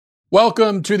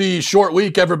Welcome to the short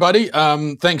week, everybody.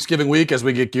 Thanksgiving week as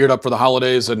we get geared up for the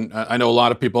holidays, and I know a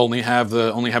lot of people only have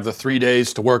the 3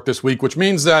 days to work this week, which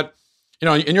means that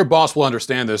and your boss will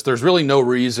understand this. There's really no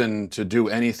reason to do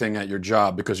anything at your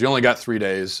job because you only got 3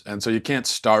 days, and so you can't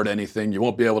start anything. You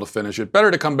won't be able to finish it. Better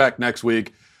to come back next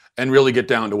week and really get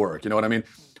down to work. You know what I mean?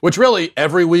 Which really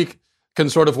every week can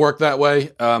sort of work that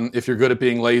way if you're good at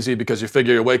being lazy, because you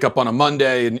figure you wake up on a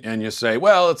Monday and you say,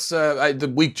 well, it's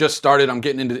the week just started. I'm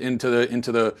getting into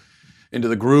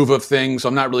the groove of things. So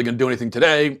I'm not really going to do anything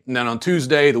today. And then on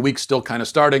Tuesday, the week's still kind of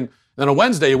starting. Then on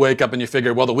Wednesday, you wake up and you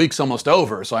figure, well, the week's almost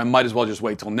over, so I might as well just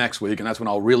wait till next week, and that's when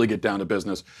I'll really get down to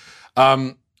business.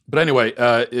 But anyway,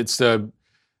 it's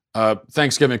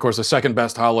Thanksgiving, of course, the second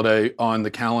best holiday on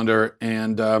the calendar.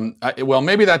 And well,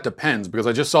 maybe that depends, because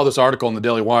I just saw this article in the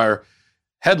Daily Wire.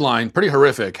 Headline, pretty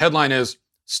horrific. Headline is,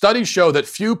 studies show that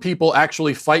few people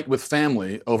actually fight with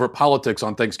family over politics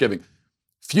on Thanksgiving.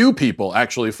 Few people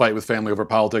actually fight with family over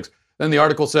politics. Then the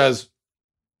article says,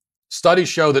 studies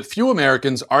show that few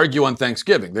Americans argue on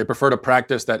Thanksgiving. They prefer to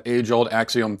practice that age-old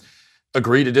axiom,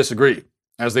 agree to disagree,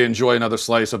 as they enjoy another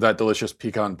slice of that delicious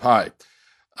pecan pie.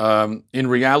 In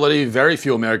reality, very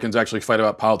few Americans actually fight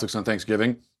about politics on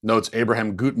Thanksgiving, notes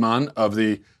Abraham Gutmann of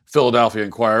the Philadelphia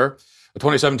Inquirer. A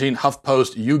 2017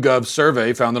 HuffPost YouGov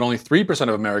survey found that only 3%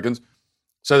 of Americans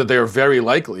said that they are very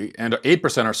likely, and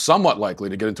 8% are somewhat likely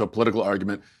to get into a political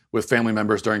argument with family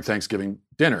members during Thanksgiving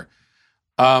dinner.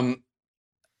 I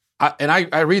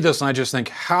read this and I just think,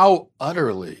 how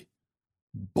utterly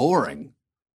boring.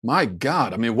 My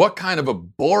God, I mean, what kind of a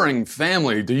boring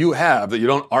family do you have that you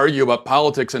don't argue about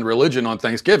politics and religion on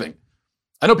Thanksgiving?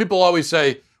 I know people always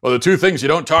say, well, the two things you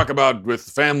don't talk about with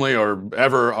family or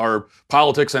ever are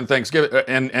politics and Thanksgiving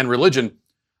and religion.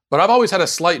 But I've always had a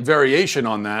slight variation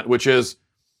on that, which is,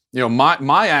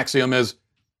 my axiom is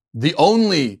the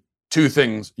only two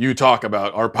things you talk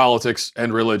about are politics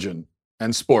and religion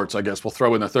and sports. I guess we'll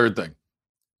throw in a third thing.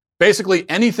 Basically,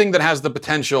 anything that has the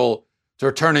potential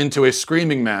to turn into a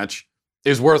screaming match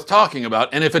is worth talking about.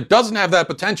 And if it doesn't have that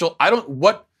potential,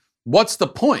 what's the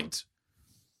point?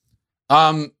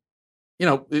 I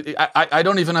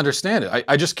don't even understand it.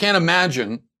 I just can't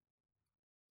imagine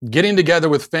getting together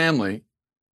with family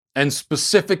and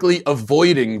specifically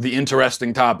avoiding the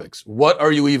interesting topics. What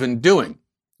are you even doing?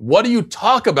 What do you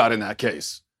talk about in that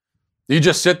case? Do you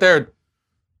just sit there,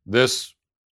 this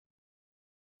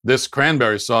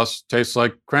cranberry sauce tastes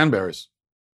like cranberries?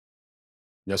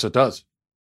 Yes, it does.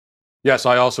 Yes,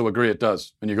 I also agree it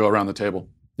does. And you go around the table.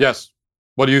 Yes,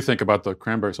 what do you think about the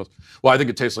cranberry sauce? Well, I think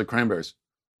it tastes like cranberries.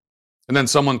 And then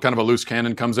someone, kind of a loose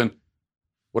cannon, comes in.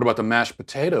 What about the mashed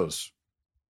potatoes?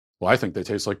 Well, I think they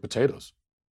taste like potatoes.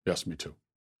 Yes, me too.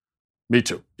 Me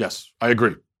too. Yes, I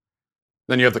agree.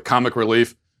 Then you have the comic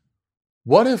relief.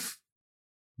 What if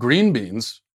green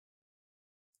beans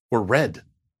were red?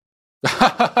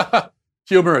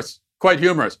 Humorous. Quite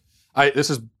humorous. This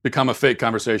has become a fake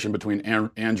conversation between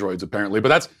androids, apparently.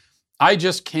 But I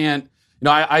just can't.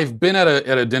 I've been at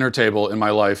a dinner table in my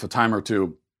life a time or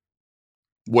two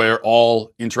where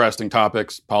all interesting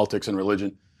topics, politics and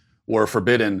religion, were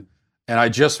forbidden. And I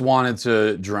just wanted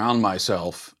to drown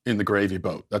myself in the gravy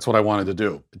boat. That's what I wanted to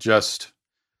do. Just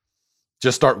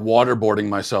start waterboarding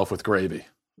myself with gravy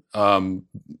to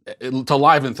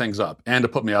liven things up and to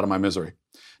put me out of my misery.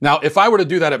 Now, if I were to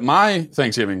do that at my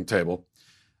Thanksgiving table,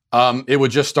 it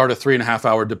would just start a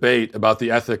 3.5-hour debate about the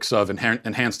ethics of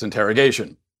enhanced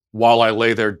interrogation while I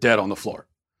lay there dead on the floor.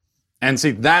 And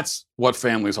see, that's what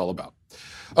family is all about.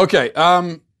 Okay,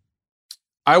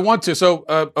 I want to,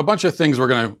 a bunch of things we're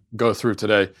going to go through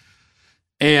today.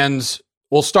 And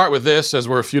we'll start with this, as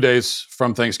we're a few days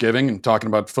from Thanksgiving and talking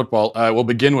about football. We'll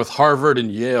begin with Harvard and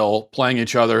Yale playing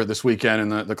each other this weekend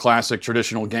in the classic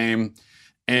traditional game.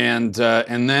 And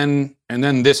then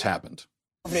this happened.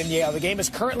 In Yale, the game is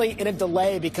currently in a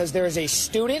delay because there is a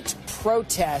student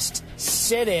protest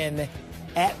sit-in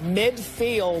at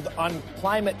midfield on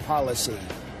climate policy.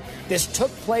 This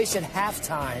took place at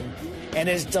halftime and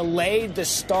has delayed the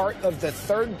start of the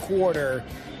third quarter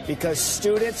because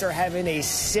students are having a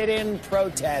sit-in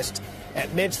protest at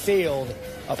midfield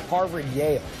of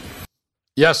Harvard-Yale.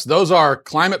 Yes, those are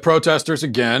climate protesters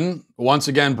again, once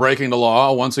again breaking the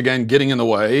law, once again getting in the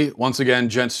way, once again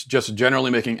just generally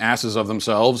making asses of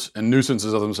themselves and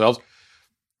nuisances of themselves.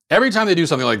 Every time they do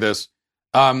something like this,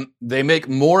 they make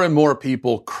more and more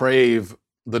people crave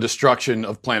the destruction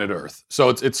of planet Earth. So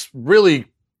it's really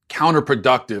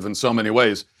counterproductive in so many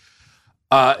ways.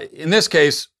 In this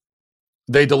case,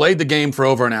 they delayed the game for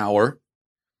over an hour,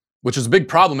 which is a big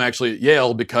problem actually at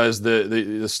Yale because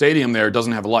the stadium there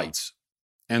doesn't have lights.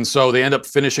 And so they end up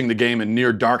finishing the game in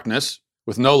near darkness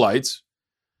with no lights.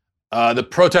 The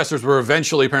protesters were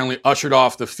eventually apparently ushered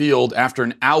off the field after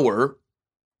an hour.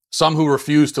 Some who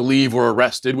refused to leave were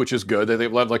arrested, which is good. They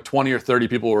left like 20 or 30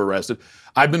 people were arrested.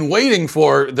 I've been waiting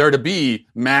for there to be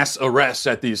mass arrests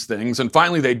at these things, and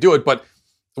finally they do it. But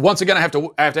once again, I have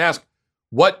to ask,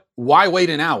 why wait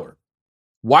an hour?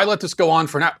 Why let this go on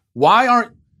for an hour?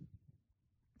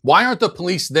 Why aren't the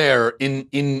police there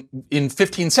in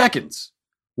 15 seconds?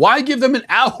 Why give them an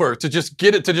hour to just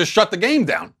shut the game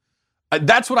down?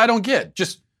 That's what I don't get.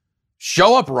 Just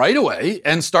show up right away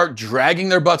and start dragging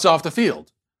their butts off the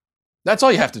field. That's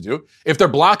all you have to do. If they're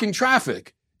blocking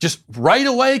traffic, just right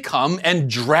away come and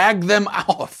drag them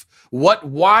off.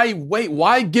 Why wait?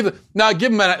 Why give it? No,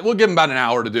 we'll give them about an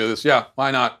hour to do this. Yeah,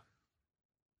 why not?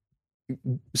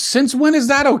 Since when is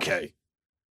that okay?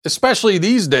 Especially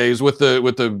these days with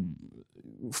the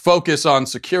focus on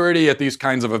security at these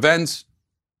kinds of events.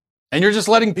 And you're just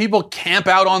letting people camp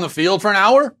out on the field for an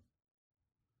hour?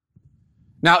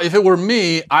 Now, if it were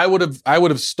me, I would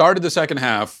have started the second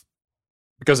half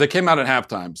because they came out at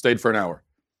halftime, stayed for an hour.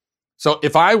 So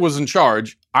if I was in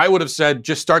charge, I would have said,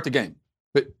 just start the game.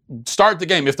 But start the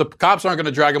game. If the cops aren't going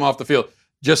to drag them off the field,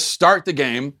 just start the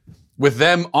game with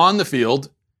them on the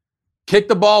field, kick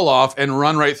the ball off, and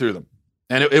run right through them.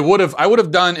 And it would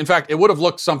have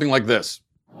looked something like this.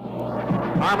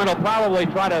 Harmon will probably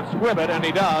try to squib it, and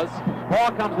he does.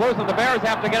 Ball comes loose, and the Bears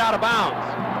have to get out of bounds.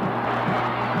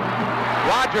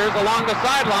 Rodgers along the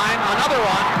sideline, another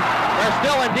one. They're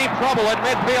still in deep trouble at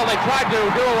midfield. They tried to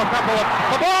do a couple of...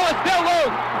 The ball is still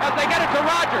loose as they get it to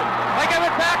Rodgers. They give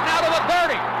it back now to the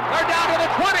 30. They're down to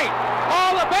the 20. Oh,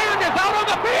 the band is out on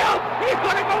the field. He's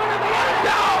going to go into the end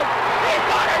zone. He's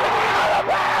got it into the end of the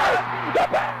Bears. The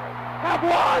Bears have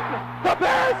won. The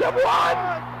Bears have won.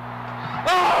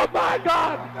 Oh, my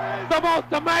God. The most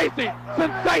amazing,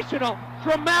 sensational,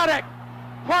 dramatic,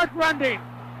 heart-rending,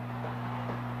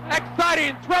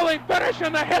 exciting, thrilling finish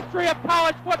in the history of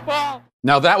college football.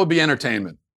 Now that would be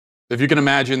entertainment. If you can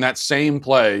imagine that same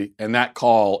play and that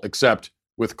call, except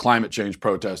with climate change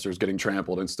protesters getting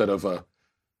trampled instead of a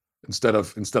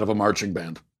marching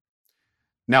band.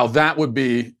 Now that would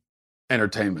be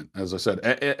entertainment, as I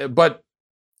said. But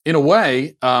in a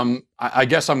way, I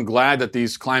guess I'm glad that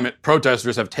these climate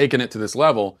protesters have taken it to this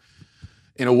level.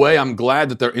 In a way, I'm glad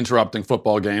that they're interrupting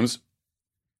football games.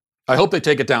 I hope they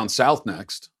take it down south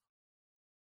next.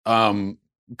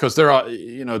 Because there are,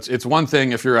 it's one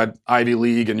thing if you're at Ivy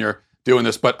League and you're doing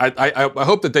this, but I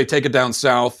hope that they take it down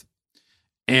south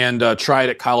and try it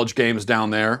at college games down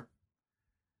there,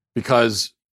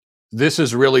 because this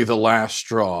is really the last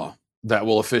straw that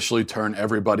will officially turn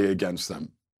everybody against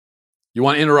them. You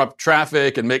want to interrupt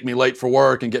traffic and make me late for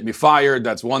work and get me fired,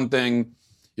 that's one thing.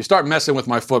 You start messing with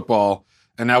my football,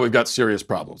 and now we've got serious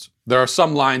problems. There are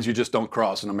some lines you just don't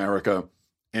cross in America,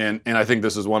 and I think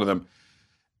this is one of them.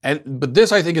 But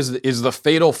this, I think, is the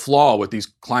fatal flaw with these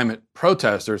climate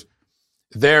protesters.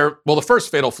 The first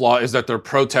fatal flaw is that they're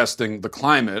protesting the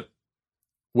climate,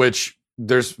 which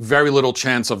there's very little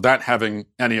chance of that having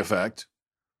any effect.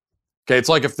 Okay, it's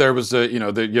like if there was you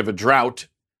have a drought,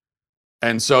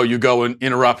 and so you go and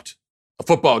interrupt a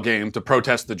football game to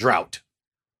protest the drought,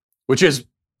 which is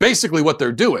basically what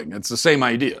they're doing. It's the same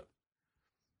idea.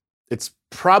 It's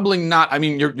probably not,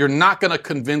 you're not going to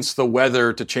convince the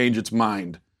weather to change its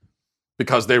mind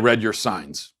because they read your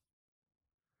signs.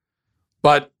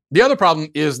 But the other problem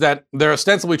is that they're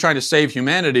ostensibly trying to save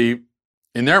humanity,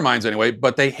 in their minds anyway,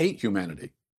 but they hate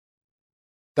humanity.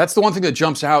 That's the one thing that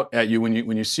jumps out at you when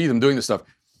you see them doing this stuff.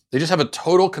 They just have a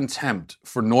total contempt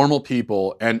for normal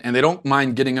people, and they don't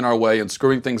mind getting in our way and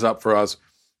screwing things up for us.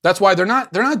 That's why they're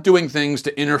not doing things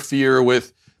to interfere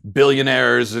with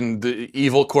billionaires and the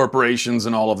evil corporations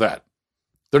and all of that.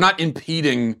 They're not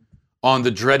impeding on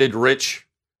the dreaded rich.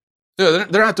 They're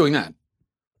not doing that.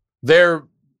 They're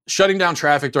shutting down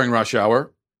traffic during rush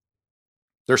hour.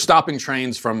 They're stopping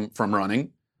trains from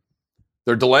running.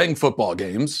 They're delaying football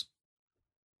games.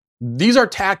 These are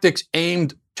tactics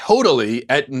aimed totally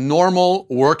at normal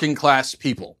working class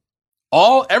people.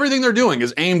 Everything they're doing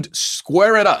is aimed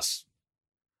square at us.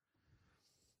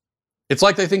 It's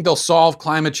like they think they'll solve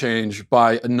climate change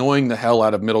by annoying the hell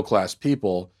out of middle class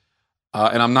people,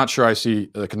 and I'm not sure I see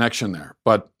the connection there.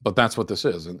 But that's what this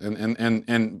is,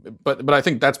 but I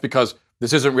think that's because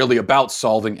this isn't really about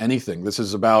solving anything. This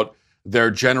is about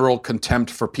their general contempt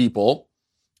for people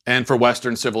and for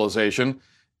Western civilization,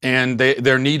 and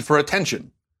their need for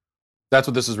attention. That's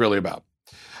what this is really about.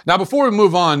 Now, before we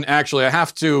move on, actually, I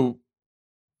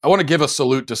want to give a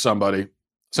salute to somebody,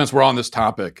 since we're on this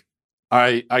topic.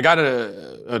 I got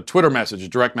a Twitter message, a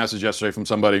direct message yesterday from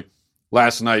somebody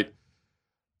last night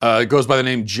It goes by the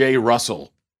name Jay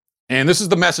Russell. And this is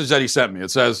the message that he sent me.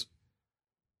 It says,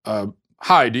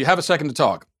 hi, do you have a second to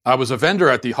talk? I was a vendor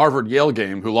at the Harvard-Yale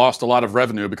game who lost a lot of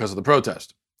revenue because of the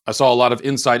protest. I saw a lot of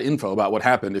inside info about what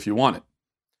happened if you want it.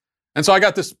 And so I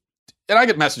got this, and I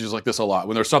get messages like this a lot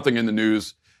when there's something in the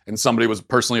news and somebody was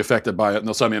personally affected by it, and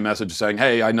they'll send me a message saying,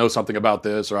 hey, I know something about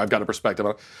this, or I've got a perspective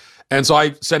on it. And so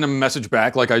I send them a message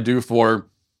back like I do for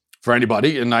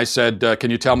anybody, and I said,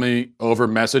 can you tell me over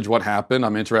message what happened?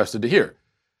 I'm interested to hear.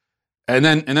 And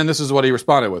then this is what he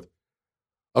responded with.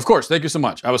 Of course, thank you so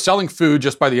much. I was selling food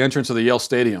just by the entrance of the Yale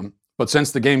Stadium, but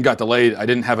since the game got delayed, I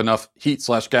didn't have enough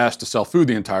heat/gas to sell food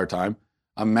the entire time.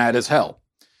 I'm mad as hell.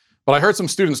 But I heard some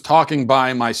students talking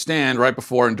by my stand right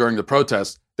before and during the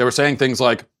protest. They were saying things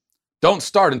like, don't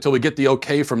start until we get the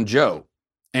okay from Joe,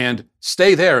 and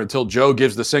stay there until Joe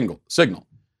gives the signal.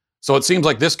 So it seems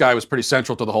like this guy was pretty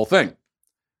central to the whole thing.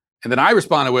 And then I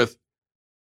responded with,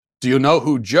 do you know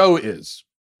who Joe is?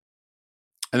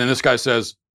 And then this guy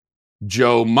says,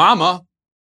 Joe Mama.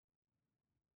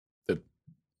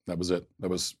 That was it.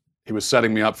 He was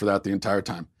setting me up for that the entire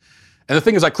time. And the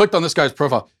thing is, I clicked on this guy's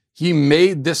profile. He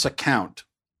made this account,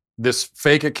 this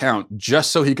fake account,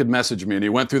 just so he could message me. And he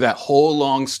went through that whole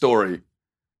long story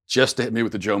just to hit me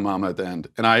with the Joe Mama at the end.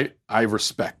 And I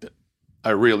respect it. I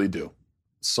really do.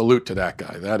 Salute to that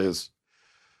guy.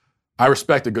 I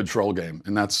respect a good troll game,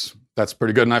 and that's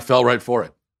pretty good. And I fell right for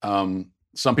it.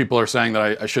 Some people are saying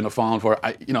that I shouldn't have fallen for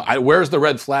it. Where's the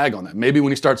red flag on that? Maybe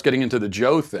when he starts getting into the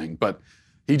Joe thing, but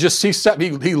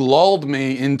he lulled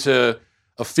me into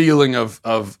a feeling of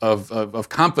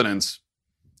confidence,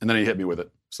 and then he hit me with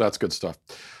it. So that's good stuff.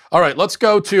 All right, let's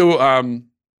go to. I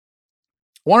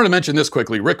wanted to mention this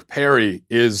quickly. Rick Perry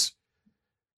is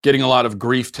getting a lot of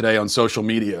grief today on social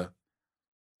media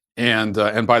and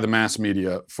by the mass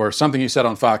media for something he said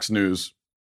on Fox News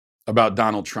about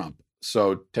Donald Trump.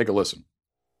 So take a listen.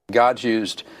 God's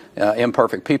used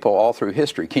imperfect people all through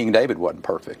history. King David wasn't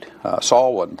perfect.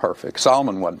 Saul wasn't perfect.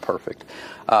 Solomon wasn't perfect.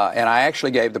 And I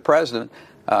actually gave the president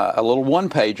a little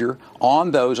one-pager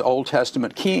on those Old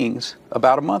Testament kings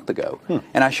about a month ago.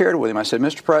 And I shared it with him. I said,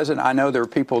 Mr. President, I know there are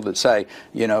people that say,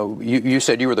 you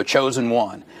said you were the chosen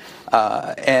one.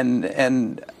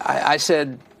 And I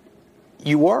said,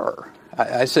 you were.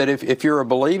 I said, if you're a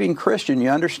believing Christian, you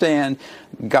understand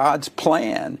God's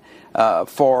plan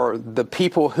for the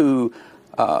people who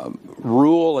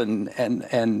rule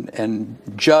and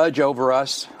judge over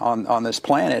us on this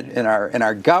planet in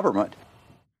our government.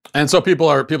 And so people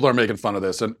are making fun of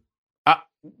this. And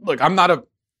look, I'm not a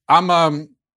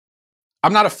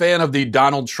fan of the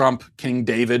Donald Trump King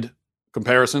David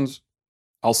comparisons.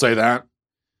 I'll say that.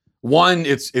 One,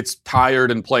 it's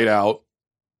tired and played out.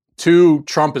 Two,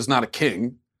 Trump is not a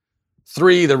king.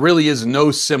 Three, there really is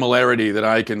no similarity that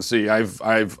I can see.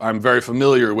 I'm very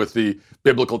familiar with the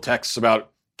biblical texts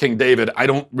about King David. I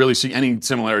don't really see any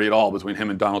similarity at all between him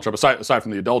and Donald Trump, aside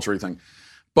from the adultery thing.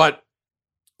 But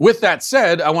with that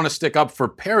said, I want to stick up for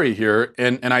Perry here,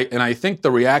 and I think the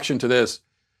reaction to this,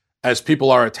 as people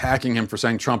are attacking him for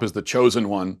saying Trump is the chosen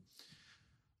one,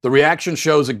 the reaction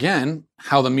shows again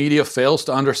how the media fails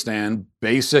to understand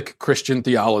basic Christian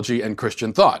theology and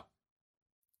Christian thought.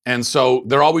 And so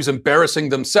they're always embarrassing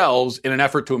themselves in an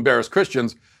effort to embarrass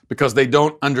Christians because they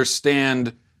don't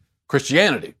understand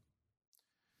Christianity,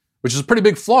 which is a pretty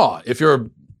big flaw. If you're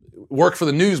work for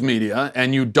the news media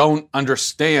and you don't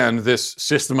understand this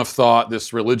system of thought,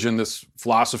 this religion, this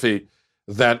philosophy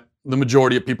that the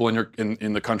majority of people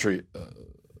in the country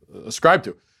ascribe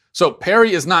to. So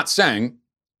Perry is not saying,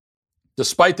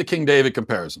 despite the King David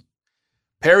comparison,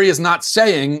 Perry is not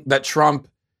saying that Trump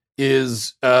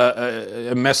is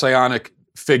a messianic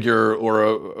figure or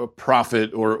a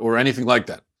prophet or anything like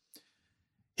that.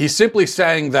 He's simply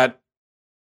saying that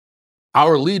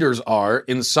our leaders are,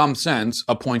 in some sense,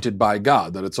 appointed by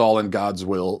God, that it's all in God's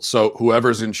will. So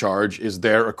whoever's in charge is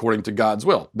there according to God's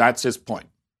will. That's his point.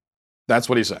 That's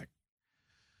what he's saying.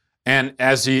 And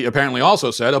as he apparently also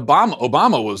said,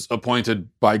 Obama was appointed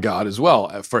by God as well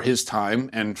for his time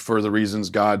and for the reasons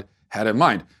God had in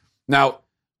mind. Now,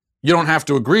 you don't have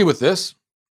to agree with this.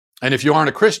 And if you aren't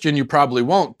a Christian, you probably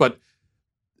won't. But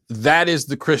that is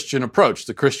the Christian approach,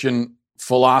 the Christian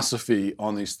philosophy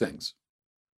on these things.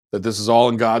 That this is all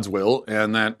in God's will,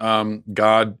 and that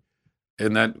God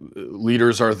and that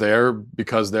leaders are there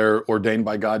because they're ordained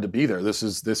by God to be there. This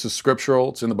is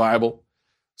scriptural. It's in the Bible.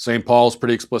 St. Paul's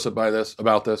pretty explicit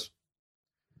about this.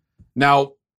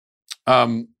 Now,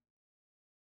 I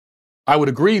would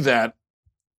agree that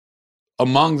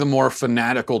among the more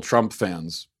fanatical Trump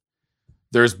fans,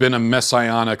 there's been a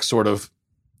messianic sort of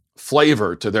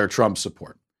flavor to their Trump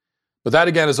support. But that,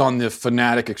 again, is on the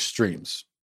fanatic extremes.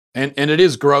 And it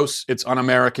is gross, it's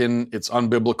un-American, it's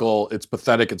unbiblical, it's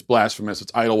pathetic, it's blasphemous,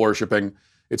 it's idol-worshiping,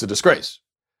 it's a disgrace.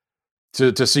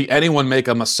 To see anyone make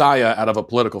a messiah out of a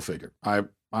political figure.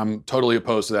 I'm totally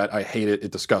opposed to that. I hate it.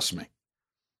 It disgusts me.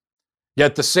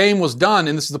 Yet the same was done,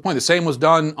 and this is the point, the same was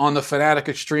done on the fanatic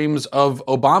extremes of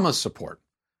Obama's support.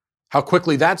 How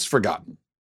quickly that's forgotten.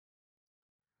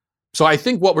 So I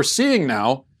think what we're seeing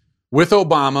now with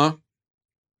Obama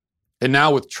and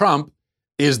now with Trump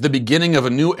is the beginning of a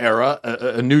new era,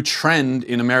 a new trend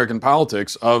in American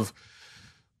politics of,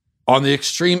 on the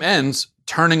extreme ends,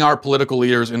 turning our political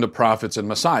leaders into prophets and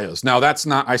messiahs. Now, that's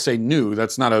not, I say new,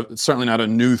 it's certainly not a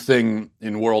new thing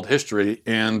in world history,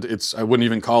 and I wouldn't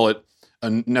even call it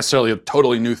necessarily a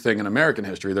totally new thing in American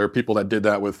history. There are people that did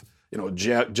that with,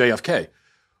 JFK.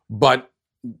 But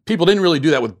people didn't really do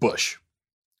that with Bush.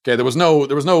 Okay, there was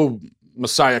no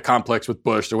messiah complex with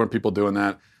Bush. There weren't people doing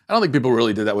that. I don't think people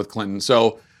really did that with Clinton.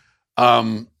 So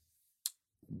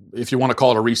if you want to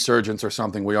call it a resurgence or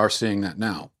something, we are seeing that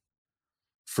now.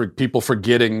 For people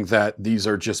forgetting that these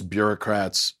are just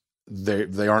bureaucrats.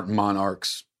 They aren't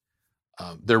monarchs.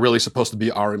 They're really supposed to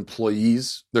be our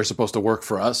employees. They're supposed to work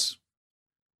for us.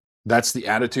 That's the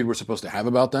attitude we're supposed to have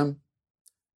about them.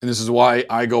 And this is why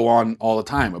I go on all the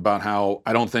time about how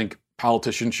I don't think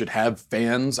politicians should have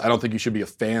fans. I don't think you should be a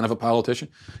fan of a politician.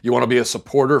 You want to be a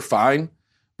supporter, fine.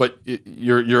 But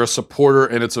you're a supporter,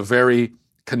 and it's a very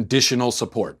conditional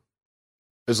support.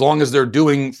 As long as they're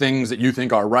doing things that you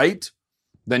think are right,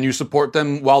 then you support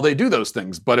them while they do those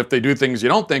things. But if they do things you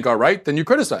don't think are right, then you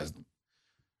criticize them.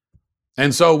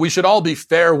 And so we should all be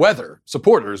fair weather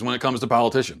supporters when it comes to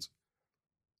politicians.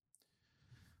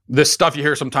 This stuff you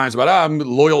hear sometimes about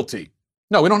loyalty.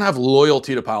 No, we don't have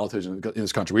loyalty to politicians in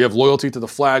this country. We have loyalty to the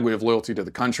flag. We have loyalty to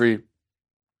the country.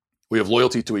 We have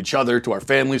loyalty to each other, to our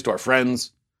families, to our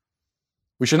friends.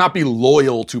 We should not be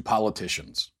loyal to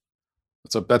politicians.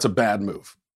 That's a bad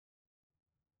move.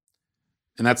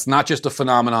 And that's not just a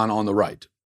phenomenon on the right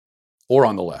or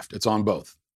on the left. It's on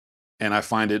both. And I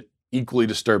find it equally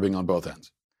disturbing on both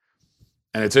ends.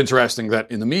 And it's interesting that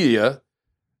in the media,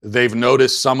 they've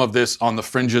noticed some of this on the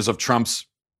fringes of Trump's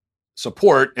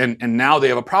support, and now they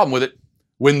have a problem with it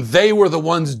when they were the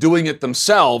ones doing it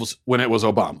themselves when it was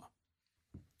Obama.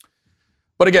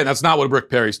 But again, that's not what Rick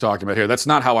Perry's talking about here. That's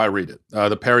not how I read it.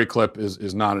 The Perry clip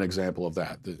is not an example of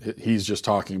that. He's just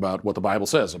talking about what the Bible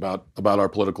says about our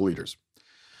political leaders.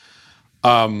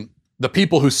 The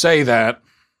people who say that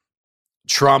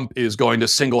Trump is going to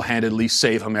single-handedly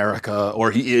save America,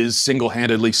 or he is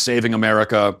single-handedly saving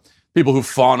America, people who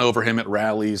fawn over him at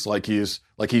rallies like he's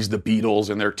the Beatles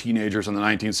and they're teenagers in the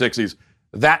 1960s,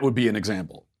 that would be an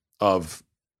example of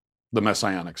the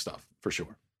messianic stuff, for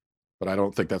sure. But I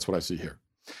don't think that's what I see here.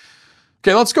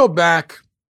 Okay, let's go back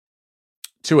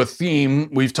to a theme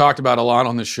we've talked about a lot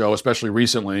on this show, especially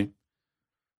recently.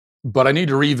 But I need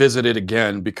to revisit it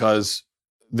again because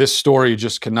this story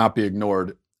just cannot be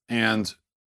ignored. And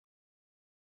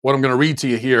what I'm going to read to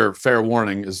you here, fair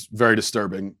warning, is very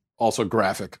disturbing, also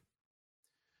graphic.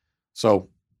 So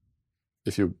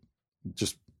if you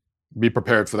just be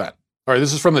prepared for that. All right,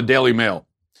 this is from the Daily Mail.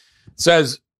 It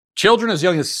says, children as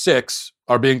young as 6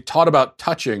 are being taught about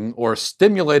touching or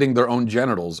stimulating their own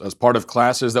genitals as part of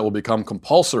classes that will become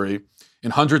compulsory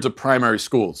in hundreds of primary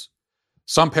schools.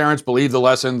 Some parents believe the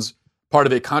lessons, part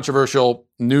of a controversial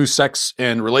new sex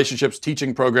and relationships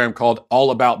teaching program called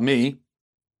All About Me,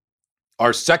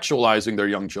 are sexualizing their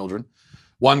young children.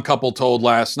 One couple told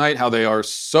last night how they are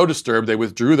so disturbed they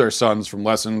withdrew their sons from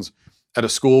lessons at a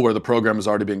school where the program is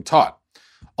already being taught.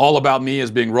 All About Me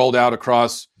is being rolled out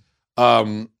across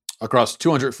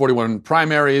 241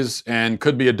 primaries and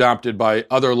could be adopted by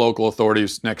other local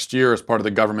authorities next year as part of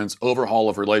the government's overhaul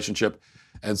of relationship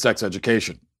and sex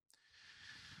education.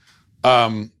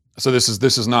 So this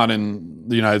is not in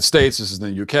the United States. This is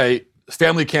in the UK.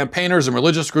 Family campaigners and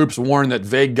religious groups warned that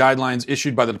vague guidelines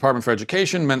issued by the Department for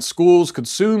Education meant schools could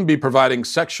soon be providing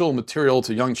sexual material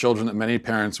to young children that many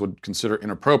parents would consider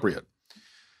inappropriate.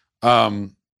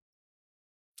 And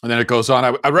then it goes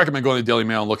on. I recommend going to the Daily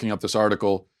Mail and looking up this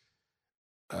article.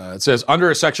 It says, under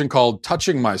a section called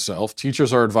Touching Myself,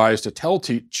 teachers are advised to tell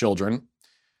children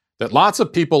that lots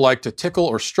of people like to tickle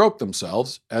or stroke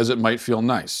themselves as it might feel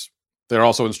nice. They're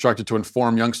also instructed to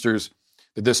inform youngsters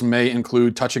that this may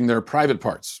include touching their private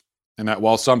parts, and that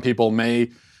while some people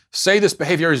may say this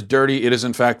behavior is dirty, it is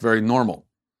in fact very normal.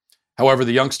 However,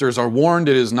 the youngsters are warned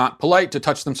it is not polite to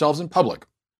touch themselves in public.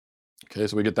 Okay,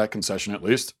 so we get that concession at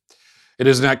least. It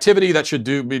is an activity that should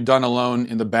be done alone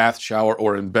in the bath, shower,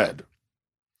 or in bed.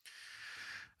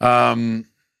 In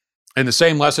the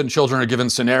same lesson, children are given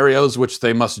scenarios which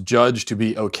they must judge to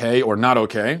be okay or not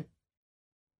okay.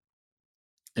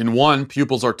 In one,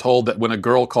 pupils are told that when a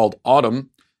girl called Autumn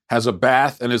has a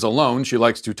bath and is alone, she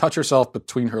likes to touch herself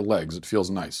between her legs. It feels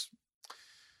nice.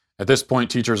 At this point,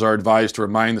 teachers are advised to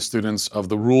remind the students of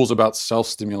the rules about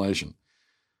self-stimulation.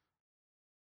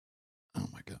 Oh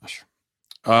my gosh.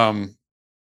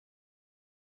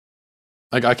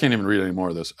 I can't even read any more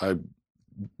of this. I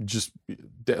just,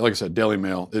 like I said, Daily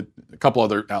Mail, a couple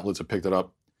other outlets have picked it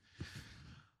up.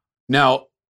 Now,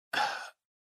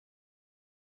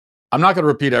 I'm not going to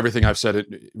repeat everything I've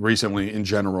said recently in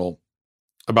general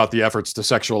about the efforts to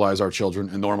sexualize our children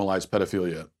and normalize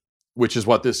pedophilia, which is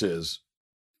what this is.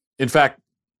 In fact,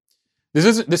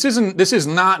 this is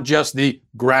not just the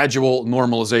gradual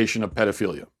normalization of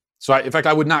pedophilia. So, in fact,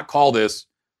 I would not call this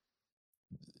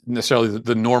necessarily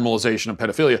the normalization of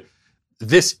pedophilia.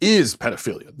 This is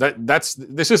pedophilia.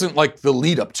 This isn't like the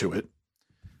lead up to it.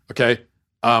 Okay,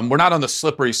 we're not on the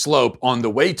slippery slope on the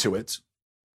way to it.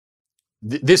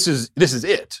 This is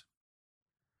it.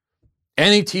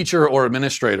 Any teacher or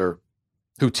administrator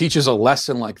who teaches a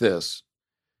lesson like this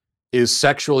is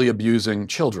sexually abusing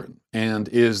children and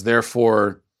is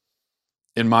therefore,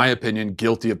 in my opinion,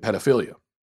 guilty of pedophilia.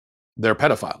 They're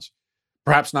pedophiles.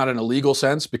 Perhaps not in a legal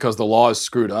sense because the law is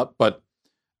screwed up, but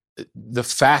the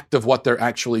fact of what they're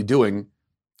actually doing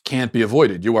can't be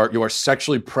avoided. You are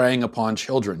sexually preying upon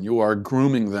children. You are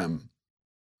grooming them.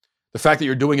 The fact that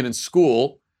you're doing it in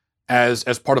school as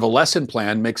part of a lesson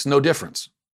plan makes no difference.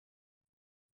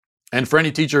 And for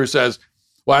any teacher who says,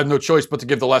 well, I have no choice but to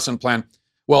give the lesson plan,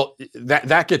 well,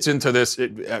 that gets into this,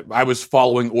 I was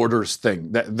following orders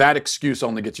thing. That excuse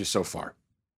only gets you so far.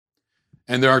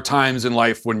 And there are times in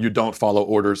life when you don't follow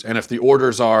orders. And if the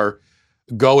orders are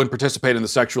go and participate in the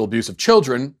sexual abuse of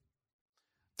children,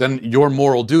 then your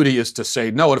moral duty is to say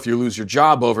no. And if you lose your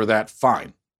job over that,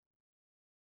 fine.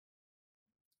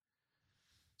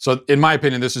 So in my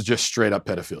opinion, this is just straight up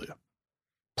pedophilia.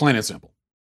 Plain and simple.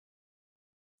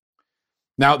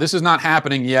 Now, this is not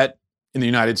happening yet in the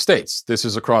United States. This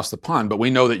is across the pond, but we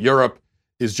know that Europe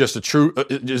is just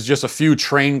a few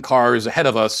train cars ahead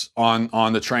of us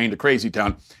on the train to Crazy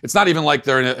Town. It's not even like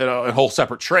they're in a whole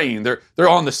separate train. They're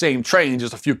on the same train,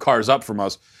 just a few cars up from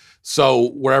us. So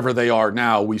wherever they are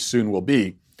now, we soon will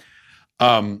be.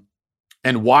 And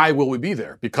why will we be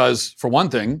there? Because for one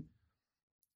thing,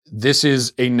 this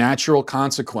is a natural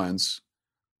consequence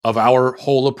of our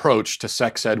whole approach to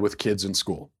sex ed with kids in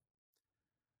school.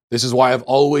 This is why I've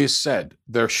always said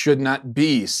there should not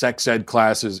be sex ed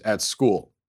classes at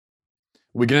school.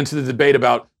 We get into the debate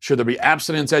about should there be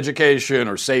abstinence education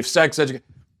or safe sex education.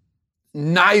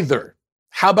 Neither.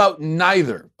 How about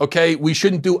neither? Okay, we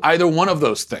shouldn't do either one of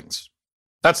those things.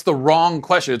 That's the wrong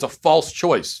question. It's a false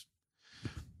choice.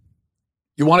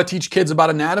 You want to teach kids about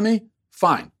anatomy?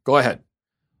 Fine, go ahead.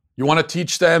 You want to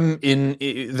teach them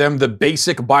the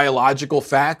basic biological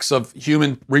facts of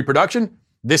human reproduction?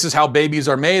 This is how babies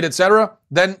are made, etc.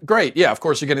 Then great. Yeah, of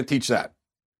course you're going to teach that.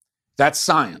 That's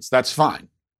science. That's fine.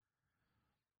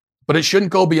 But it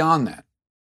shouldn't go beyond that.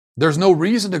 There's no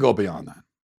reason to go beyond that.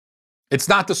 It's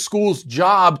not the school's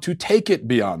job to take it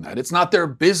beyond that. It's not their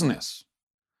business.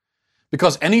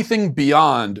 Because anything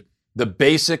beyond the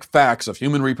basic facts of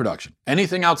human reproduction,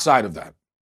 anything outside of that,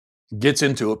 gets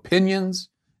into opinions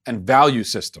and value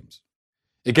systems.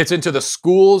 It gets into the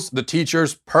school's, the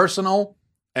teacher's personal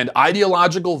and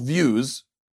ideological views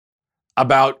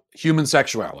about human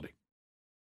sexuality.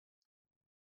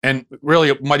 And really,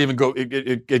 it might even go,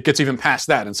 it gets even past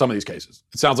that in some of these cases.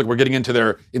 It sounds like we're getting into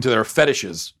their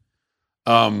fetishes.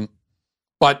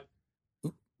 But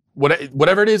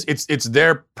whatever it is, it's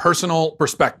their personal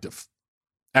perspective,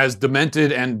 as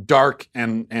demented and dark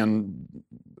and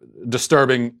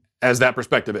disturbing as that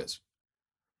perspective is.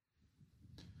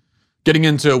 Getting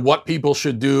into what people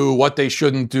should do, what they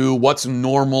shouldn't do, what's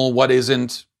normal, what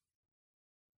isn't.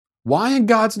 Why in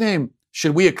God's name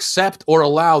should we accept or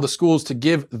allow the schools to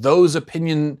give those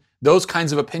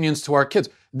kinds of opinions to our kids?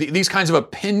 These kinds of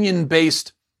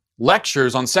opinion-based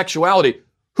lectures on sexuality.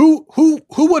 Who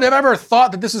would have ever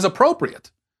thought that this is appropriate?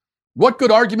 What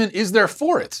good argument is there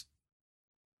for it?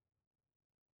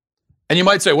 And you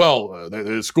might say, well,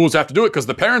 the schools have to do it because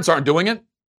the parents aren't doing it.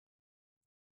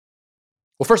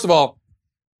 Well, first of all,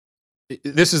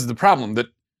 this is the problem that,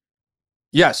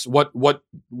 yes, what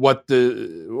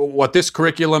this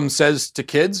curriculum says to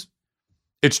kids,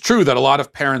 it's true that a lot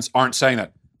of parents aren't saying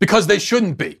that because they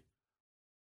shouldn't be.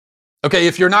 Okay,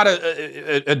 if you're not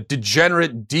a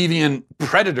degenerate, deviant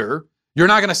predator, you're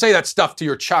not going to say that stuff to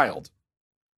your child.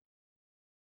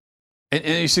 And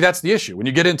you see, that's the issue. When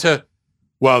you get into,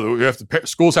 well,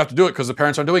 schools have to do it because the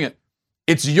parents aren't doing it.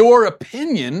 It's your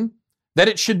opinion that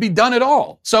it should be done at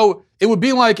all. So it would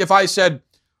be like if I said,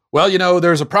 well,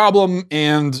 there's a problem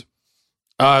and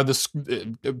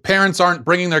parents aren't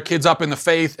bringing their kids up in the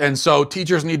faith, and so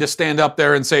teachers need to stand up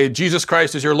there and say, Jesus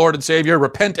Christ is your Lord and Savior,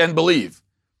 repent and believe.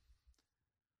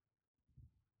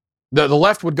 The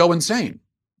left would go insane.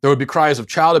 There would be cries of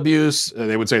child abuse.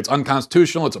 They would say it's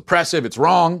unconstitutional, it's oppressive, it's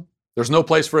wrong. There's no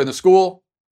place for it in the school.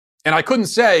 And I couldn't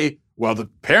say, well, the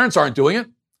parents aren't doing it,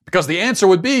 because the answer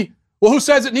would be, well, who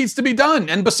says it needs to be done?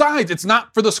 And besides, it's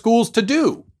not for the schools to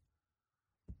do.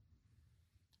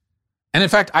 And in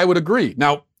fact, I would agree.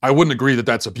 Now, I wouldn't agree that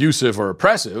that's abusive or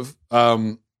oppressive.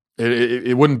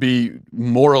 It wouldn't be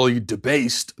morally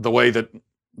debased the way that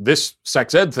this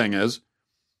sex ed thing is,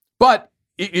 but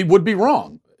it would be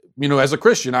wrong. As a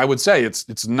Christian, I would say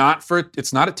it's not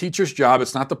a teacher's job.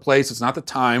 It's not the place. It's not the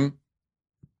time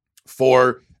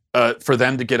for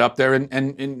them to get up there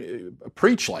and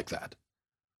preach like that.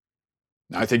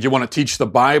 Now, I think you want to teach the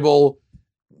Bible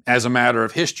as a matter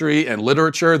of history and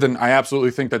literature, then I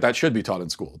absolutely think that should be taught in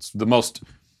school. It's the most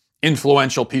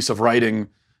influential piece of writing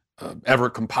ever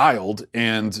compiled,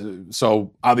 and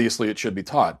so obviously it should be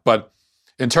taught. But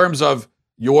in terms of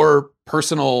your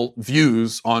personal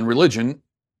views on religion,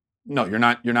 no, you're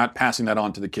not passing that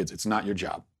on to the kids. It's not your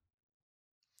job.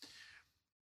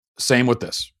 Same with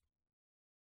this.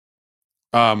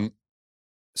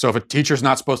 So if a teacher's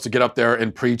not supposed to get up there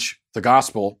and preach the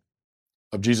gospel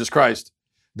of Jesus Christ,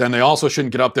 then they also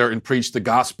shouldn't get up there and preach the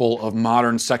gospel of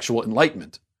modern sexual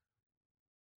enlightenment.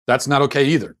 That's not okay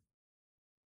either.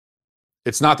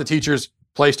 It's not the teacher's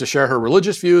place to share her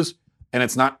religious views, and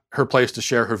it's not her place to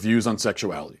share her views on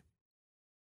sexuality.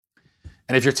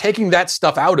 And if you're taking that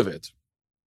stuff out of it,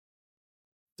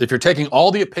 if you're taking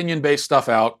all the opinion-based stuff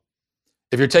out,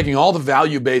 if you're taking all the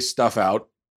value-based stuff out,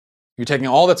 you're taking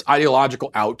all that's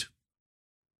ideological out,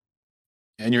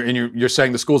 and you're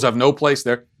saying the schools have no place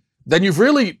there, then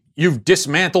you've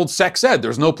dismantled sex ed.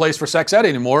 There's no place for sex ed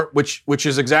anymore, which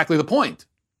is exactly the point.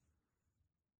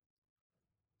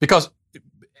 Because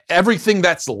everything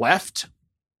that's left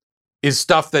is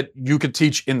stuff that you could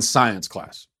teach in science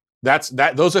class.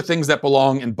 Those are things that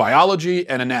belong in biology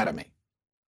and anatomy.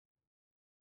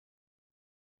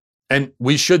 And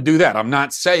we should do that. I'm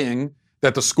not saying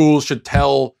that the schools should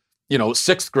tell,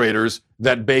 sixth graders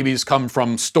that babies come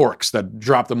from storks that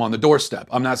drop them on the doorstep.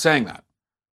 I'm not saying that.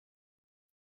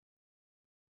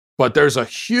 But there's a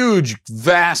huge,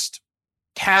 vast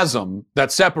chasm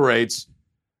that separates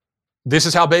this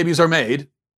is how babies are made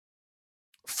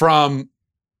from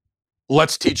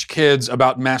let's teach kids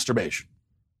about masturbation.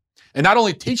 And not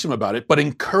only teach them about it, but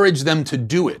encourage them to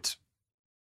do it.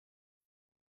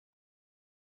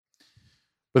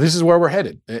 But this is where we're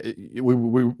headed.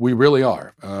 We really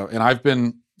are. And I've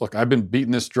been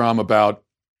beating this drum about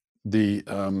the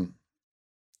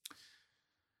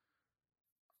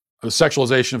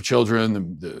sexualization of children,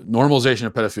 the normalization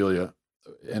of pedophilia.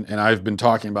 And I've been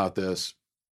talking about this,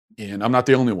 and I'm not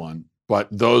the only one, but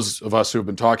those of us who have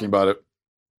been talking about it,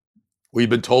 we've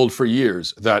been told for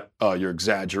years that, you're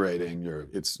exaggerating,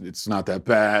 it's not that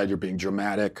bad, you're being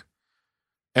dramatic.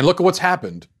 And look at what's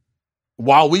happened.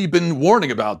 While we've been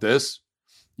warning about this,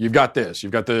 you've got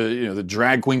the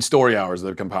drag queen story hours that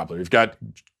have become popular. You've got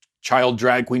child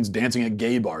drag queens dancing at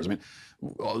gay bars. I mean,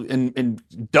 and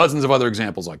dozens of other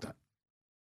examples like that.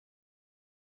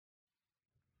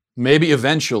 Maybe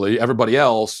eventually everybody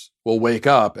else will wake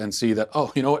up and see that,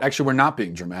 oh, you know what, actually we're not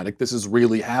being dramatic. This is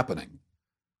really happening.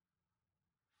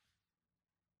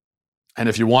 And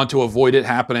if you want to avoid it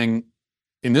happening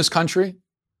in this country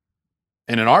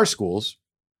and in our schools,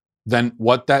 then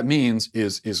what that means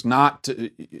is not,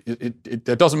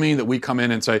 that doesn't mean that we come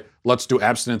in and say, let's do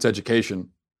abstinence education.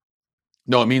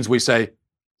 No, it means we say,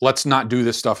 let's not do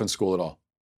this stuff in school at all.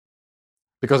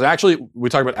 Because actually, we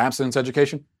talk about abstinence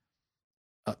education.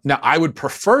 Now, I would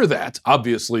prefer that,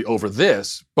 obviously, over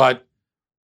this, but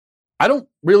I don't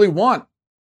really want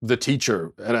the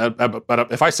teacher,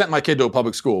 if I sent my kid to a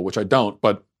public school, which I don't,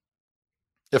 but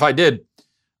if I did,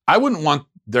 I wouldn't want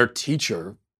their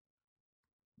teacher,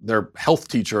 their health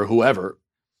teacher, whoever,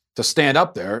 to stand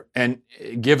up there and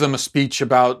give them a speech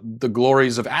about the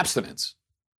glories of abstinence.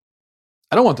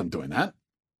 I don't want them doing that.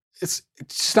 It's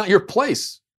just not your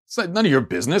place. It's none of your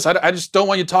business. I just don't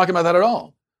want you talking about that at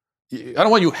all. I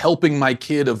don't want you helping my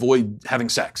kid avoid having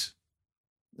sex.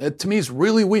 That, to me, is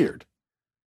really weird.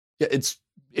 Yeah,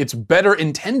 it's better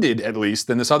intended, at least,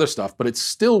 than this other stuff, but it's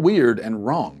still weird and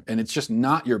wrong, and it's just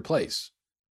not your place.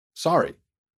 Sorry.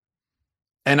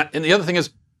 And the other thing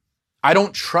is, I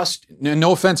don't trust,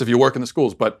 no offense if you work in the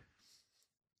schools, but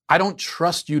I don't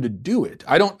trust you to do it.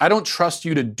 I don't trust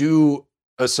you to do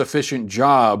a sufficient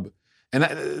job,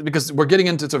 and because we're getting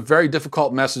into, it's a very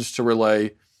difficult message to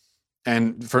relay,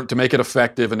 and to make it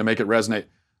effective and to make it resonate.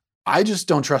 I just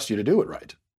don't trust you to do it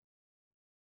right.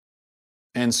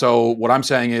 And so what I'm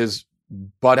saying is,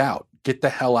 butt out. Get the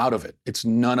hell out of it. It's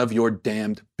none of your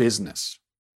damned business.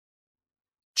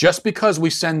 Just because we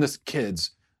send the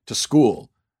kids to school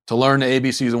to learn the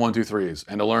ABCs and 1, 2, 3s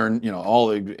and to learn, all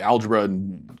the algebra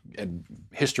and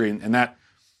history and that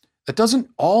doesn't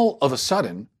all of a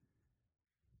sudden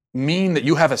mean that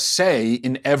you have a say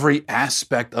in every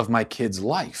aspect of my kid's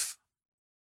life.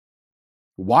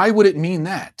 Why would it mean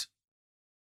that?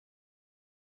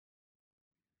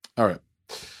 All right.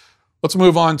 Let's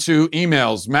move on to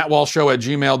emails.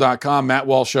 mattwalshshow@gmail.com,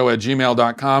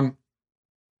 mattwalshshow@gmail.com.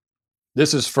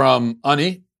 This is from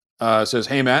Unny. It says,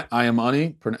 hey, Matt, I am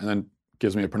Unny, and then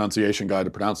gives me a pronunciation guide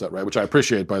to pronounce that right, which I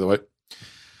appreciate, by the way.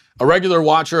 A regular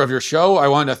watcher of your show, I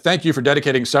want to thank you for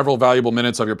dedicating several valuable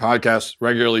minutes of your podcast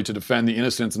regularly to defend the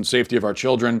innocence and safety of our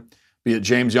children, be it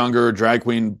James Younger, drag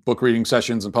queen book reading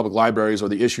sessions in public libraries, or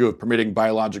the issue of permitting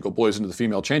biological boys into the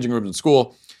female changing rooms in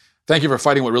school. Thank you for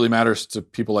fighting what really matters to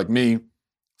people like me.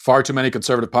 Far too many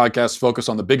conservative podcasts focus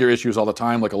on the bigger issues all the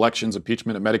time, like elections,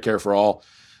 impeachment, and Medicare for all.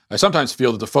 I sometimes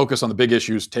feel that the focus on the big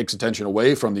issues takes attention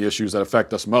away from the issues that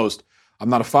affect us most. I'm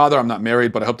not a father, I'm not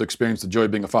married, but I hope to experience the joy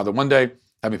of being a father one day.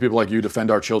 Having people like you defend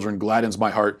our children gladdens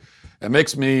my heart and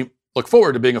makes me look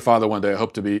forward to being a father one day. I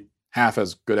hope to be half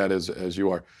as good at it as you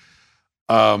are.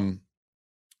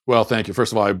 Well, thank you.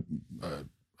 First of all,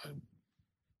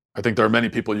 I think there are many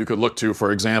people you could look to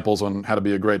for examples on how to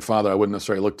be a great father. I wouldn't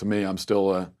necessarily look to me. I'm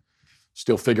still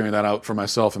figuring that out for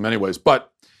myself in many ways.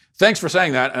 But thanks for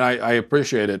saying that, and I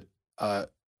appreciate it.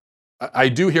 I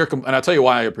do hear, and I'll tell you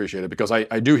why I appreciate it, because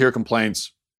I do hear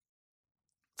complaints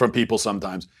from people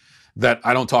sometimes that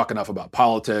I don't talk enough about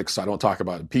politics. I don't talk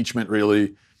about impeachment,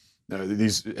 really.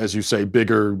 These, as you say,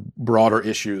 bigger, broader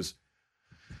issues.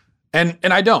 And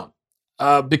I don't.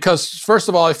 Because, first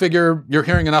of all, I figure you're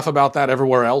hearing enough about that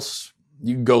everywhere else.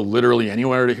 You can go literally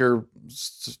anywhere to hear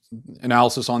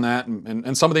analysis on that.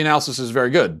 And some of the analysis is very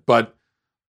good. But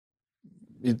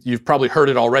you've probably heard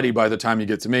it already by the time you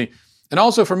get to me. And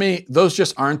also, for me, those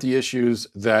just aren't the issues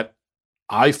that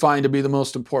I find to be the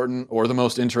most important or the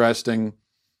most interesting.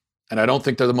 And I don't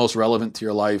think they're the most relevant to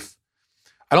your life.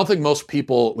 I don't think most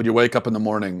people, when you wake up in the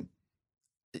morning,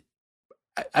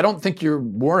 I don't think you're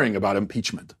worrying about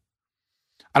impeachment.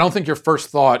 I don't think your first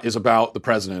thought is about the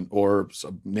president or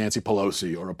Nancy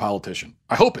Pelosi or a politician.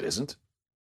 I hope it isn't,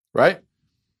 right?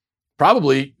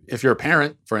 Probably, if you're a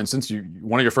parent, for instance,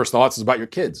 one of your first thoughts is about your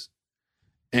kids.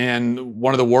 And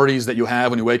one of the worries that you have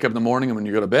when you wake up in the morning and when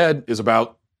you go to bed is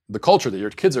about the culture that your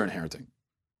kids are inheriting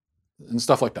and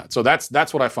stuff like that. So that's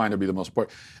what I find to be the most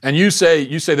important. And you say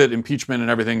that impeachment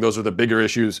and everything, those are the bigger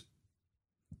issues.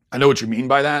 I know what you mean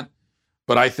by that.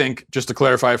 But I think, just to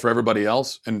clarify for everybody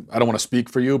else, and I don't want to speak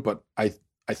for you, but I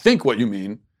think what you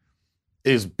mean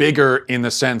is bigger in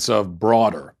the sense of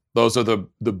broader. Those are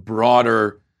the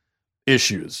broader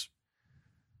issues.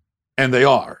 And they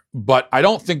are. But I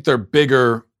don't think they're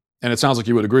bigger, and it sounds like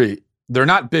you would agree, they're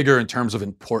not bigger in terms of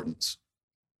importance.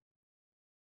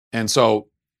 And so,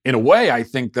 in a way, I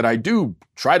think that I do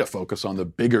try to focus on the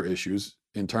bigger issues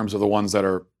in terms of the ones that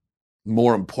are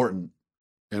more important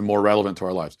and more relevant to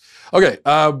our lives. Okay,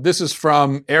 this is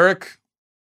from Eric.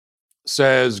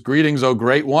 Says, greetings, oh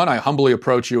great one. I humbly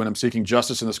approach you and am seeking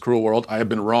justice in this cruel world. I have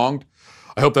been wronged.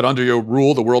 I hope that under your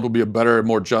rule, the world will be a better and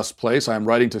more just place. I am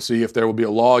writing to see if there will be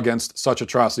a law against such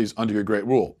atrocities under your great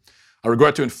rule. I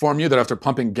regret to inform you that after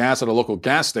pumping gas at a local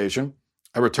gas station,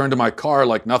 I returned to my car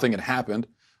like nothing had happened.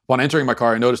 Upon entering my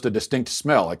car, I noticed a distinct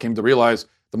smell. I came to realize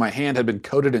that my hand had been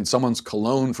coated in someone's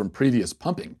cologne from previous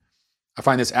pumping. I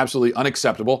find this absolutely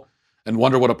unacceptable and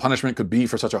wonder what a punishment could be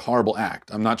for such a horrible act.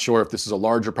 I'm not sure if this is a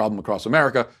larger problem across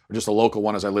America or just a local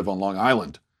one as I live on Long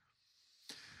Island.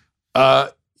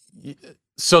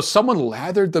 So someone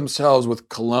lathered themselves with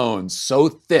cologne so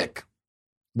thick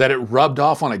that it rubbed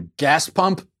off on a gas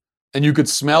pump and you could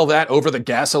smell that over the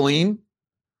gasoline?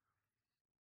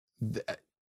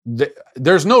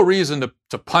 There's no reason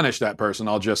to punish that person,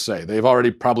 I'll just say. They've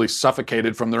already probably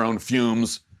suffocated from their own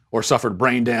fumes or suffered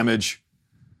brain damage,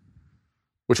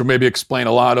 which will maybe explain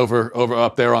a lot over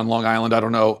up there on Long Island. I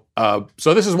don't know.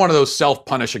 So this is one of those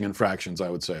self-punishing infractions, I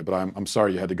would say, but I'm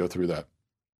sorry you had to go through that.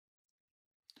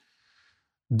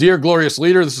 Dear glorious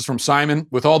leader, this is from Simon.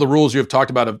 With all the rules you have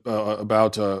talked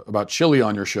about chili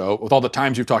on your show, with all the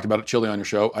times you've talked about chili on your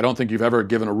show, I don't think you've ever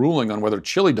given a ruling on whether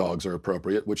chili dogs are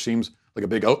appropriate, which seems like a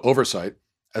big oversight.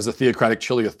 As the theocratic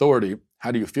chili authority,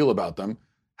 how do you feel about them?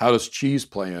 How does cheese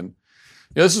play in?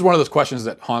 This is one of those questions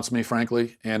that haunts me,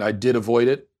 frankly, and I did avoid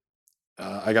it.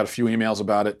 I got a few emails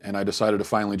about it, and I decided to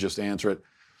finally just answer it.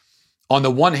 On the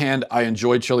one hand, I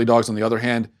enjoy chili dogs. On the other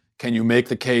hand, can you make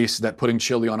the case that putting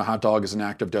chili on a hot dog is an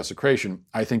act of desecration?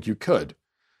 I think you could.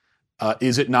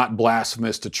 Is it not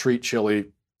blasphemous to treat chili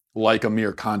like a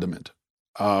mere condiment?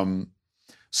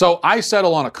 So I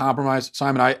settle on a compromise,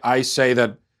 Simon. I say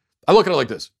that, I look at it like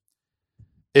this.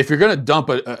 If you're going to dump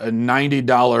a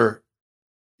 $90,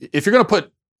 if you're going to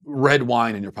put red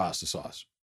wine in your pasta sauce,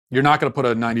 you're not going to put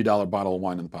a $90 bottle of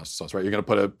wine in the pasta sauce, right? You're going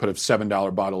to put a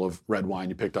 $7 bottle of red wine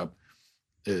you picked up,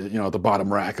 at the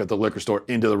bottom rack at the liquor store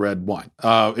into the red wine,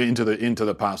 into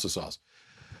the pasta sauce.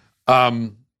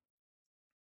 And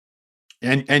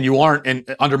you aren't,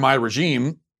 and under my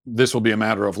regime, this will be a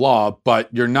matter of law, but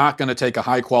you're not going to take a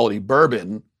high quality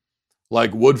bourbon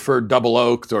like Woodford Double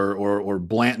Oaked or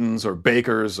Blanton's or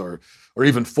Baker's or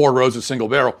even Four Roses Single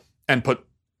Barrel and put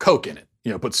Coke in it,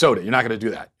 put soda. You're not going to do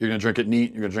that. You're going to drink it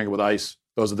neat. You're going to drink it with ice.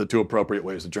 Those are the two appropriate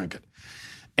ways to drink it.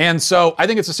 And so I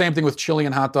think it's the same thing with chili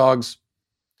and hot dogs.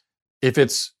 If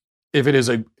it's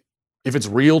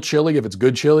real chili, if it's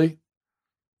good chili,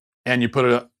 and you put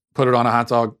it on a hot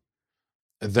dog,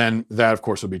 then that of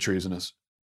course would be treasonous,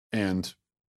 and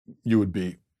you would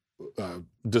be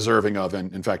deserving of,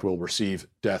 and in fact will receive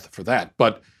death for that.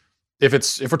 But if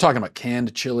we're talking about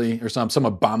canned chili or some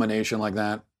abomination like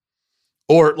that,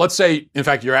 or let's say in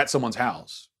fact you're at someone's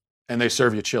house and they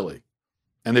serve you chili,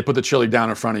 and they put the chili down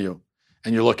in front of you,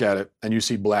 and you look at it and you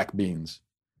see black beans,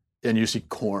 and you see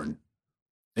corn,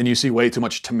 and you see way too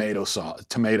much tomatoes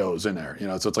in there.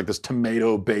 So it's like this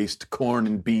tomato-based corn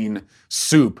and bean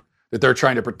soup that they're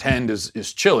trying to pretend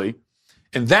is chili.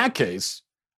 In that case,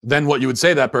 then what you would say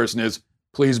to that person is,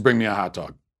 please bring me a hot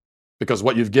dog, because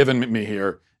what you've given me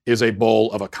here is a bowl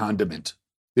of a condiment.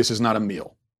 This is not a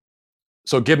meal.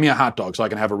 So give me a hot dog so I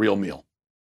can have a real meal.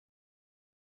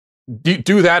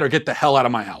 Do that or get the hell out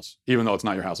of my house, even though it's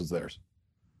not your house, it's theirs.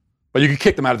 But you can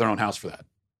kick them out of their own house for that.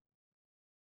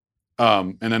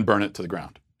 And then burn it to the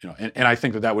ground. And I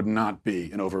think that would not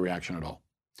be an overreaction at all.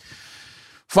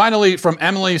 Finally, from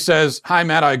Emily says, hi,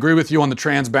 Matt, I agree with you on the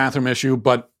trans bathroom issue,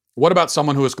 but what about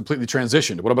someone who has completely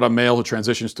transitioned? What about a male who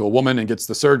transitions to a woman and gets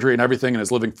the surgery and everything and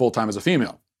is living full-time as a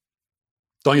female?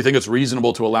 Don't you think it's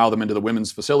reasonable to allow them into the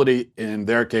women's facility? In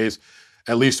their case,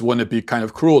 at least wouldn't it be kind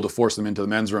of cruel to force them into the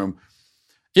men's room?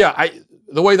 Yeah,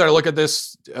 the way that I look at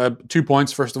this, 2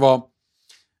 points. First of all,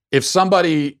 if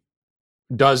somebody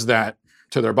does that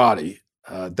to their body,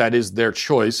 that is their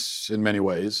choice in many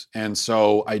ways. And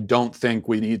so I don't think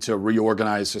we need to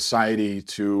reorganize society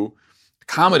to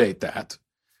accommodate that.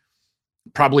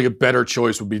 Probably a better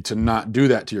choice would be to not do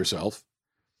that to yourself.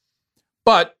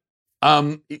 But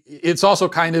it's also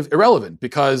kind of irrelevant,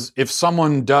 because if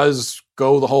someone does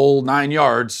go the whole 9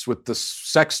 yards with the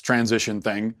sex transition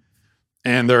thing,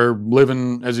 and they're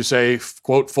living, as you say,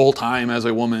 quote, full-time as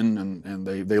a woman, and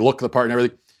they look the part and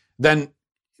everything, then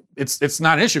it's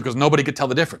not an issue because nobody could tell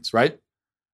the difference, right?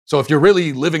 So if you're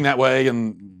really living that way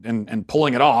and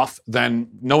pulling it off, then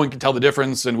no one can tell the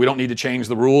difference, and we don't need to change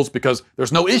the rules because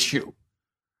there's no issue.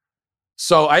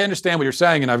 So I understand what you're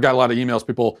saying, and I've got a lot of emails,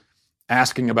 people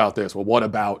asking about this. Well, what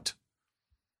about?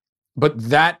 But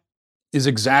that is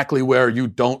exactly where you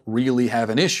don't really have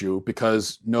an issue,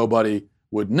 because nobody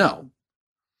would know.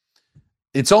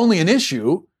 It's only an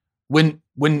issue when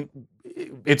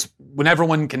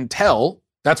everyone can tell.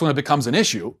 That's when it becomes an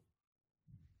issue.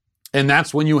 And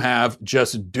that's when you have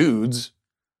just dudes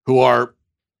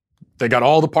they got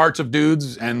all the parts of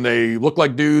dudes, and they look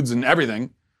like dudes and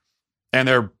everything, and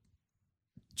they're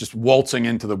just waltzing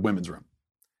into the women's room.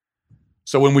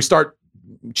 So when we start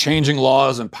changing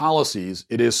laws and policies,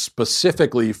 it is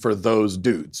specifically for those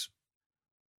dudes.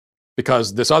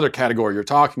 Because this other category you're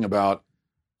talking about,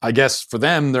 I guess for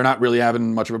them, they're not really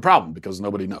having much of a problem because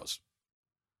nobody knows.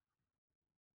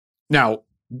 Now,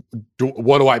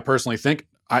 what do I personally think?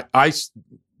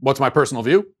 What's my personal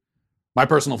view? My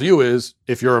personal view is,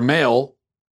 if you're a male,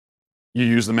 you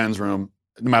use the men's room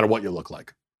no matter what you look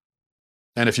like.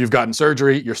 And if you've gotten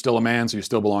surgery, you're still a man, so you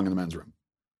still belong in the men's room.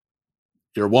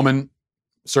 You're a woman,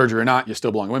 surgery or not, you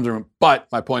still belong in the women's room. But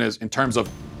my point is, in terms of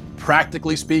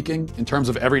practically speaking, in terms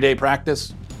of everyday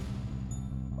practice,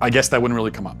 I guess that wouldn't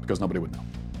really come up because nobody would know.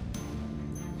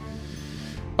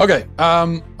 Okay,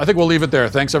 I think we'll leave it there.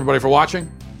 Thanks everybody for watching.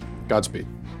 Godspeed.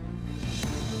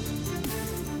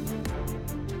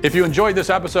 If you enjoyed this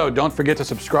episode, don't forget to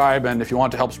subscribe. And if you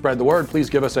want to help spread the word, please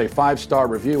give us a 5-star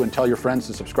review and tell your friends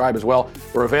to subscribe as well.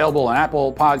 We're available on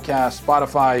Apple Podcasts,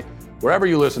 Spotify, wherever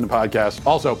you listen to podcasts.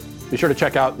 Also, be sure to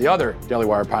check out the other Daily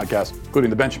Wire podcasts, including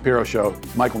The Ben Shapiro Show,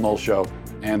 Michael Knowles Show,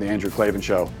 and The Andrew Klavan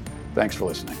Show. Thanks for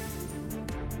listening.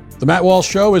 The Matt Walsh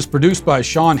Show is produced by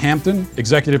Sean Hampton,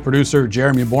 executive producer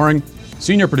Jeremy Boring,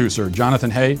 senior producer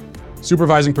Jonathan Hay,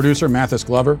 Supervising producer, Mathis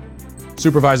Glover.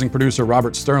 Supervising producer,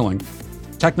 Robert Sterling.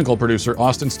 Technical producer,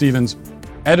 Austin Stevens.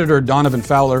 Editor, Donovan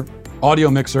Fowler. Audio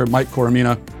mixer, Mike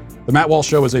Coromina. The Matt Walsh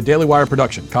Show is a Daily Wire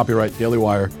production. Copyright Daily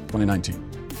Wire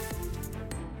 2019.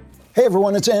 Hey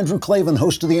everyone, it's Andrew Klavan,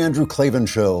 host of The Andrew Klavan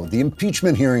Show. The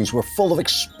impeachment hearings were full of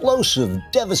explosive,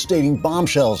 devastating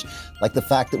bombshells, like the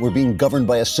fact that we're being governed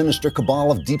by a sinister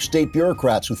cabal of deep state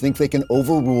bureaucrats who think they can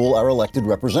overrule our elected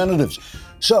representatives.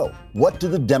 So, what do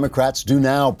the Democrats do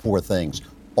now, poor things?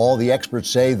 All the experts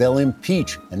say they'll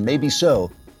impeach, and maybe so,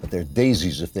 but they're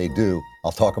daisies if they do.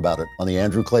 I'll talk about it on The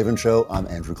Andrew Klavan Show. I'm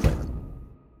Andrew Klavan.